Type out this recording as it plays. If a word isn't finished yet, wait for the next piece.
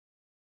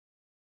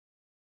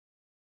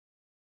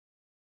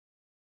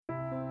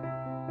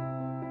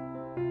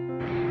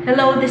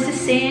Hello, this is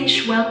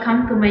Cynch.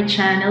 Welcome to my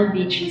channel,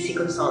 BGC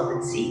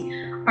Consultancy.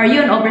 Are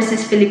you an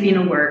overseas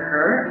Filipino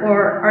worker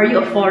or are you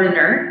a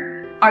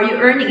foreigner? Are you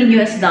earning in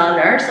US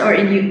dollars or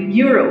in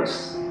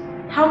euros?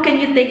 How can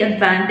you take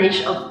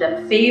advantage of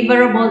the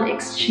favorable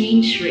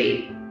exchange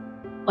rate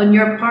on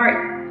your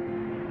part?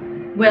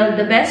 Well,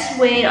 the best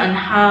way on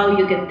how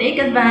you can take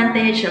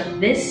advantage of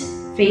this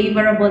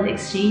favorable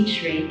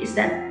exchange rate is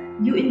that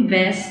you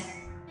invest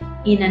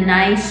in a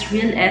nice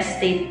real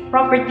estate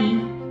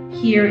property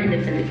here in the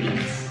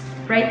Philippines.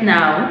 Right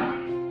now,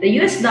 the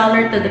US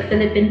dollar to the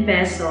Philippine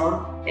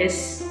peso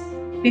is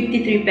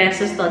 53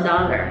 pesos to a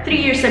dollar. 3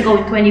 years ago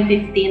in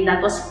 2015,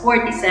 that was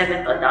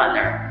 47 to a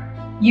dollar.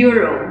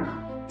 Euro,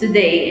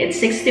 today it's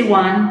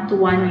 61 to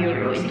 1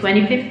 euro. In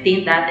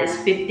 2015, that is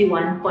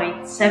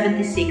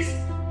 51.76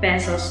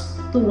 pesos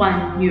to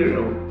 1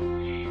 euro.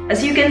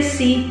 As you can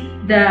see,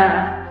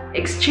 the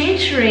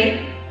exchange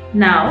rate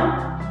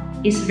now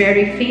is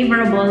very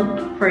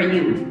favorable for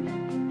you.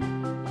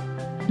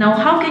 Now,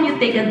 how can you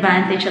take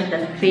advantage of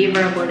that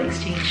favorable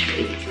exchange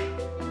rate?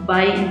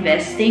 By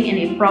investing in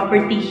a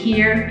property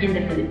here in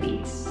the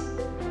Philippines.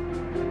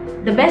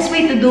 The best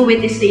way to do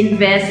it is to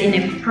invest in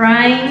a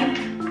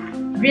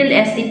prime real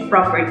estate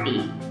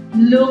property.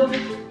 Look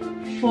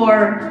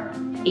for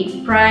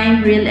a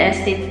prime real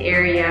estate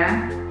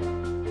area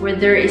where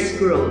there is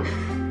growth.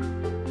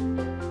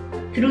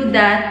 Through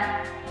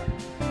that,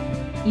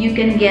 you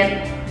can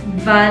get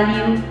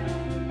value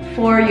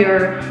for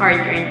your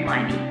hard-earned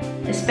money,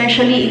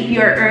 especially if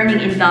you are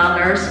earning in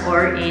dollars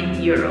or in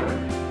euro.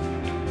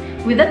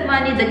 With that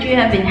money that you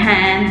have in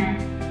hand,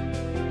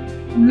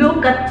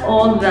 look at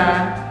all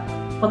the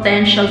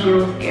potential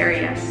growth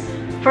areas.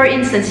 For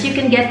instance, you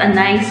can get a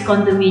nice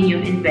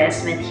condominium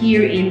investment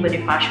here in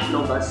Bonifacio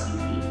Global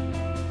City.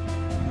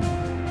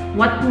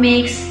 What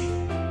makes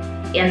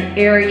an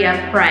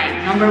area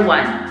prime? Number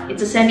one,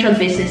 it's a central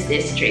business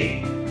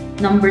district.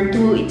 Number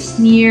two, it's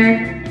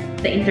near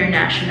the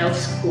international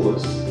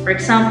schools. For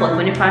example,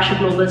 Bonifacio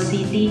Global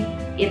City,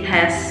 it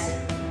has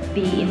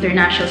the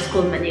International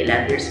School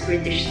Manila, there's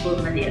British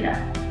School Manila,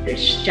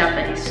 there's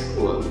Japanese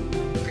School.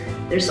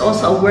 There's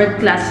also a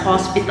world-class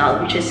hospital,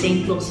 which is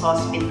St. Luke's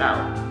Hospital.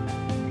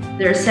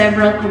 There are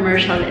several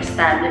commercial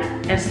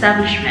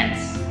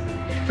establishments.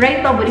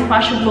 Right now,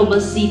 Bonifacio Global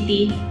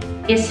City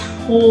is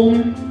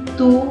home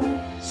to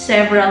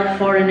several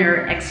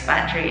foreigner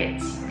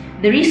expatriates.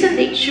 The reason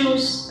they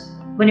choose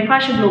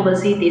Bonifacio Global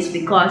City is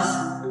because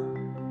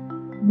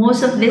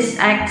most of these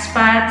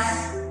expats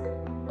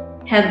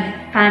have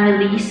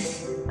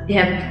families, they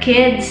have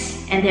kids,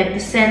 and they have to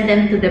send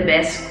them to the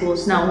best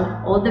schools.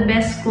 Now, all the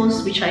best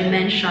schools which I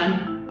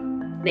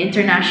mentioned, the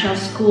International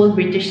School,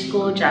 British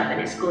School,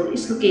 Japanese School,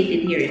 is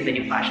located here in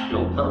Bonifacio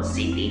Global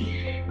City.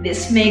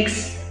 This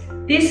makes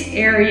this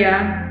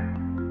area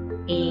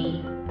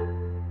a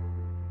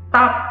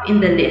top in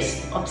the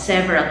list of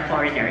several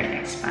foreigner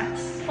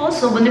expats.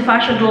 Also,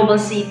 Bonifacio Global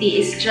City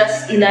is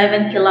just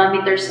 11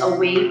 kilometers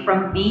away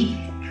from the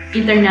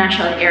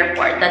international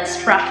airport.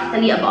 That's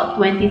practically about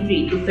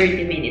 23 to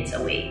 30 minutes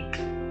away.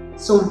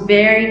 So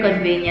very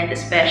convenient,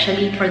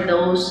 especially for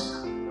those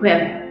who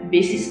have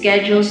busy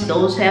schedules,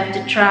 those who have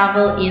to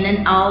travel in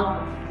and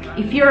out.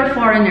 If you're a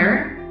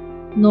foreigner,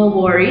 no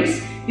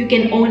worries. You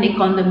can own a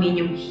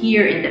condominium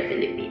here in the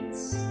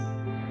Philippines.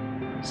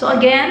 So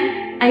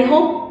again, I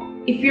hope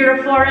if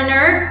you're a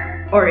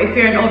foreigner or if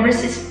you're an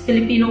overseas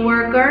Filipino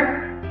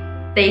worker,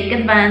 take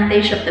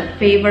advantage of the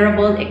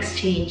favorable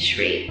exchange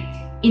rate.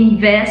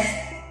 Invest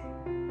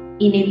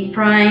in a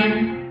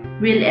prime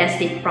real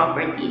estate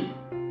property,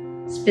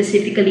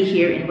 specifically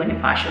here in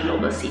Bonifacio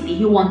Global City.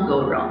 You won't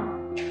go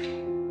wrong.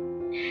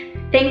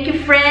 Thank you,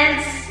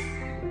 friends.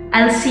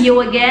 I'll see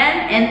you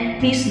again, and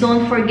please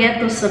don't forget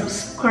to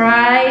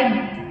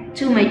subscribe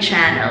to my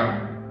channel.